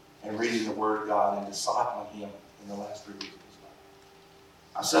Jesus and reading the Word of God and discipling him in the last 3 weeks of his life.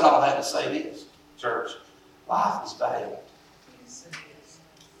 I said all that to say this, church, life is valuable.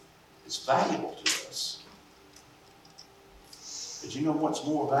 It's valuable to us. But you know what's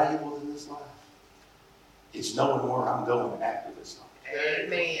more valuable than this life? It's knowing where I'm going after this life.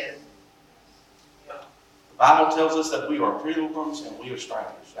 Amen. The Bible tells us that we are pilgrims and we are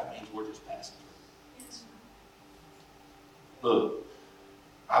strangers. That means we're just passing through. Look,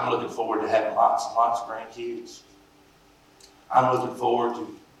 I'm looking forward to having lots and lots of grandkids. I'm looking forward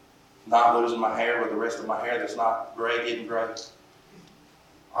to not losing my hair with the rest of my hair that's not gray getting gray.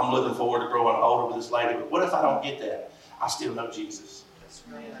 I'm looking forward to growing older with this lady. But what if I don't get that? I still know Jesus.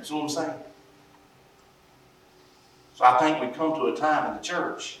 That's what I'm saying. So I think we've come to a time in the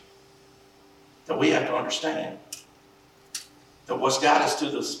church that we have to understand that what's got us to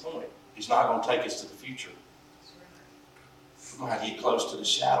this point is not going to take us to the future. We're going to have to get close to the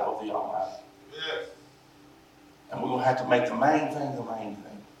shadow of the Almighty. Yes. And we're going to have to make the main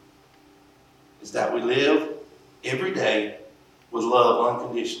thing is that we live every day with love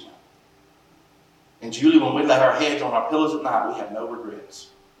unconditionally. And Julie, when we lay our heads on our pillows at night, we have no regrets.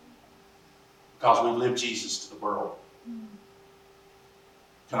 Because we live Jesus to the world.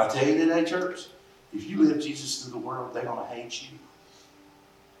 Can I tell you today, church? If you live Jesus to the world, they're going to hate you.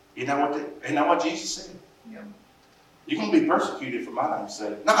 Isn't that what Jesus said? Yeah. You're going to be persecuted for my name's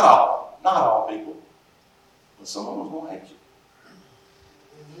sake. Not all people. But some of them will hate you.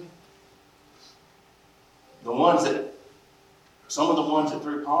 Mm-hmm. Some of the ones that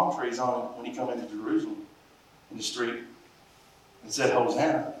threw palm trees on him when he come into Jerusalem in the street and said,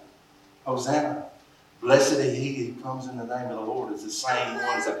 Hosanna, Hosanna. Blessed is he who comes in the name of the Lord. It's the same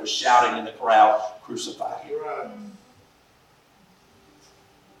ones that were shouting in the crowd, crucify him. Right.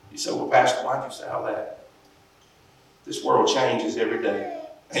 You say, well, Pastor, why'd you say all that? This world changes every day.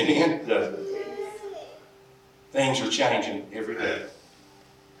 Amen? Doesn't it? Things are changing every day.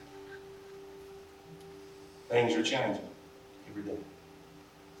 Things are changing every day.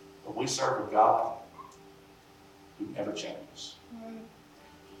 But we serve a God who never changes.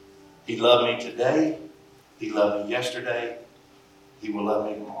 He loved me today. He loved me yesterday. He will love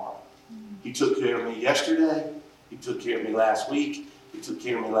me tomorrow. He took care of me yesterday. He took care of me last week. He took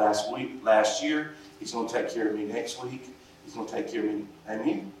care of me last year. He's going to take care of me next week. He's going to take care of me.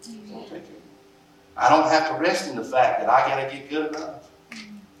 Amen? He's going to take care of me. I don't have to rest in the fact that I got to get good enough.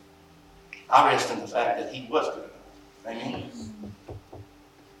 I rest in the fact that he was good enough. Amen?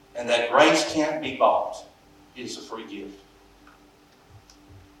 And that grace can't be bought. It is a free gift.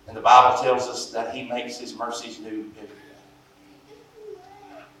 And the Bible tells us that he makes his mercies new every day.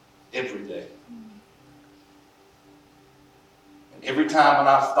 Every day. And every time when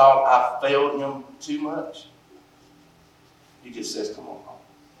I thought I failed him too much, he just says, come on home.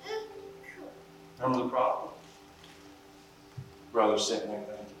 Remember the problem? Brother sitting there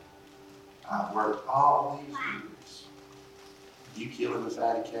thinking, I've worked all these years. You killing the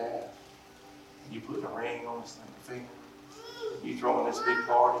fatty calf. And you putting a ring on his finger. You throwing this big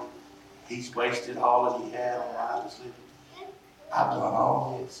party. He's wasted all that he had on riotous living. I've done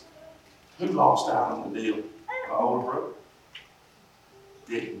all this. Who lost out on the deal? My older brother.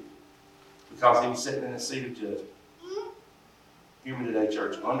 Didn't. Because he was sitting in the seat of judgment. Hear me today,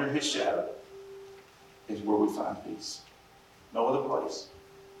 church. Under his shadow is where we find peace. No other place.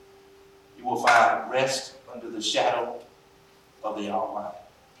 You will find rest under the shadow of the Almighty.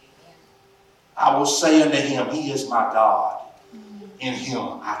 I will say unto him, he is my God. In him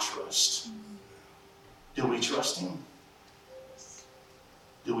I trust. Do we trust him?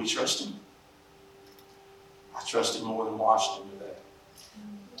 Do we trust him? I trust him more than Washington today.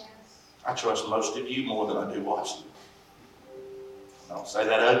 Yes. I trust most of you more than I do Washington. I don't say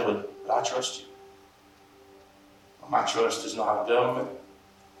that ugly, but I trust you. My trust is not in government.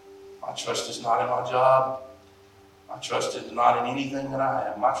 My trust is not in my job. My trust is not in anything that I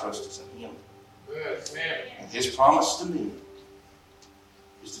have. My trust is in Him. Yes, amen. And His promise to me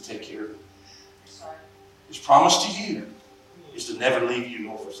is to take care of you. His promise to you is to never leave you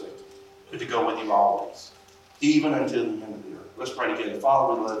nor forsake you, but to go with you always, even until the end of the earth. Let's pray together.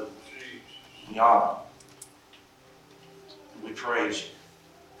 Father, we love you. We honor you. And we praise you.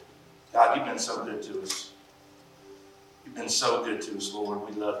 God, you've been so good to us. You've been so good to us, Lord.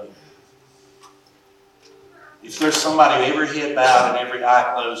 We love you. If there's somebody, every head bowed and every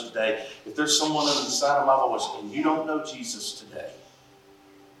eye closed today, if there's someone under the sound of my voice and you don't know Jesus today,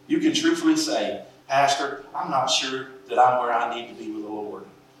 you can truthfully say, Pastor, I'm not sure that I'm where I need to be with the Lord.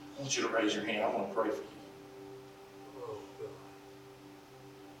 I want you to raise your hand. I want to pray for you.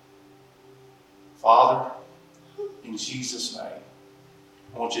 Father, in Jesus' name,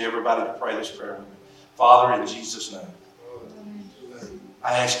 I want you everybody to pray this prayer with me. Father, in Jesus' name,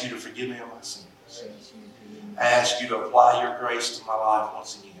 I ask you to forgive me of my sins. I ask you to apply your grace to my life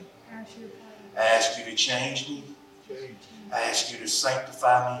once again. I ask you to change me. I ask you to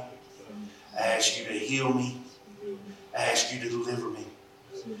sanctify me. I ask you to heal me. I ask you to deliver me.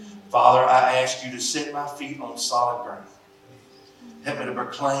 Father, I ask you to set my feet on solid ground. Help me to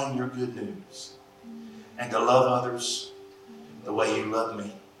proclaim your good news and to love others the way you love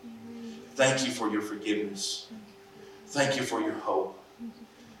me. Thank you for your forgiveness. Thank you for your hope.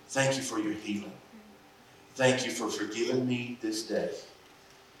 Thank you for your healing. Thank you for forgiving me this day.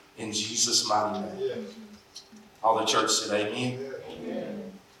 In Jesus' mighty name. All the church said amen.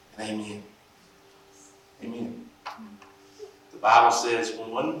 Amen. Amen. Amen. The Bible says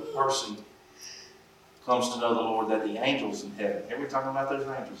when one person comes to know the Lord, that the angels in heaven, here we're talking about those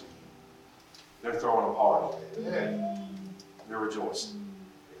angels again, they're throwing a party. They're rejoicing.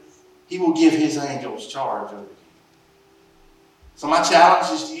 He will give his angels charge over you. So my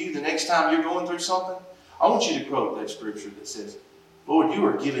challenge is to you, the next time you're going through something, I want you to quote that scripture that says, Lord, you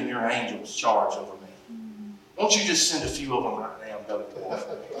are giving your angels charge over me. Won't you just send a few of them right now and go to war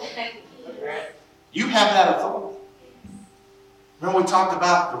for me? You have that authority. Remember we talked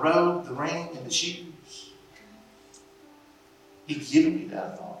about the robe, the ring, and the shoes? He's given you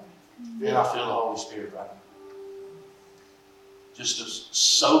that authority. And I feel the Holy Spirit right now. Just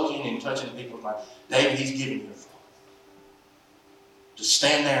soaking and touching people's lives. David, he's giving you authority. Just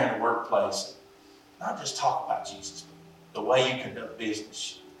stand there in the workplace. Not just talk about Jesus, but the way you conduct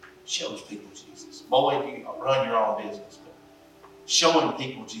business shows people Jesus. Boy, you run your own business, but showing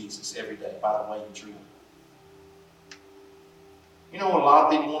people Jesus every day by the way you treat them. You know what a lot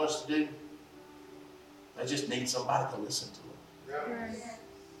of people want us to do? They just need somebody to listen to them.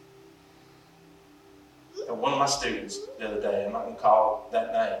 And one of my students the other day, I'm not going to call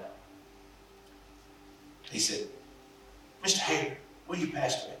that name, he said, Mr. Hare, will you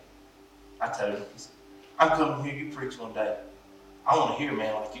pastor me? I told him, he said, I'm coming to hear you preach one day. I want to hear a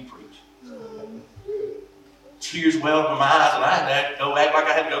man like you preach. Tears welled in my eyes, and I had to go act like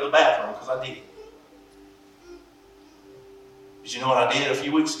I had to go to the bathroom because I did. But you know what I did a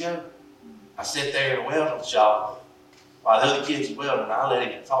few weeks ago? I sat there in a welding shop while the other kids were welding, and I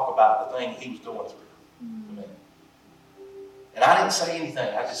let him talk about the thing he was going through. And I didn't say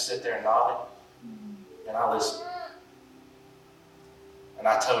anything. I just sat there and nodded, and I listened. And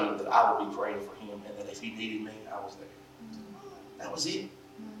I told him that I would be praying for him, and that if he needed me, I was there. That was it.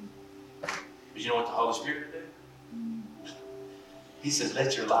 But you know what the Holy Spirit did? He says,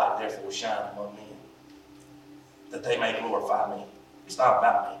 let your light therefore shine among men, that they may glorify me. It's not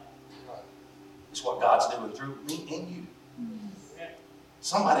about me. It's what God's doing through me and you.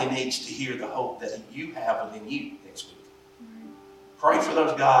 Somebody needs to hear the hope that you have within you next week. Pray for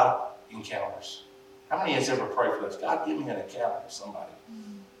those God encounters. How many has ever prayed for those? God, give me an encounter with somebody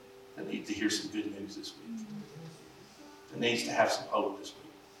that needs to hear some good news this week, that needs to have some hope this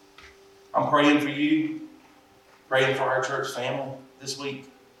week. I'm praying for you, praying for our church family this week.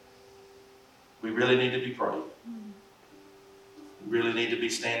 We really need to be praying. We really need to be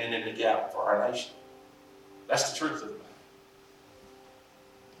standing in the gap for our nation. That's the truth of it.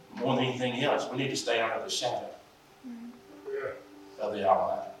 More than anything else, we need to stay under the shadow of the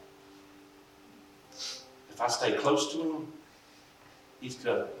Almighty. If I stay close to Him, He's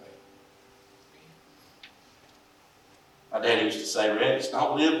covering me. My daddy used to say, Rex,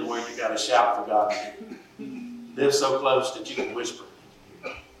 don't live to where you got to shout for God. Live so close that you can whisper.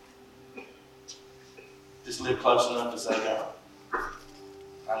 Just live close enough to say, God,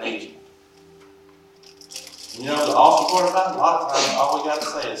 I need you. You know, the awesome part about it, a lot of times, all we got to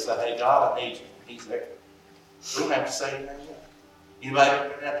say is, hey, God, I need you. He's there. We don't have to say anything yet. Anybody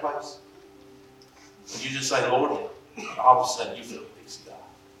ever in that place? When you just say, Lord, and all of a sudden you feel the peace of God.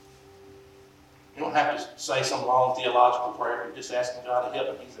 don't have to say some long theological prayer. You're just asking God to help,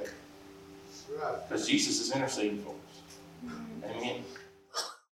 and He's there. Because Jesus is interceding for us. Amen.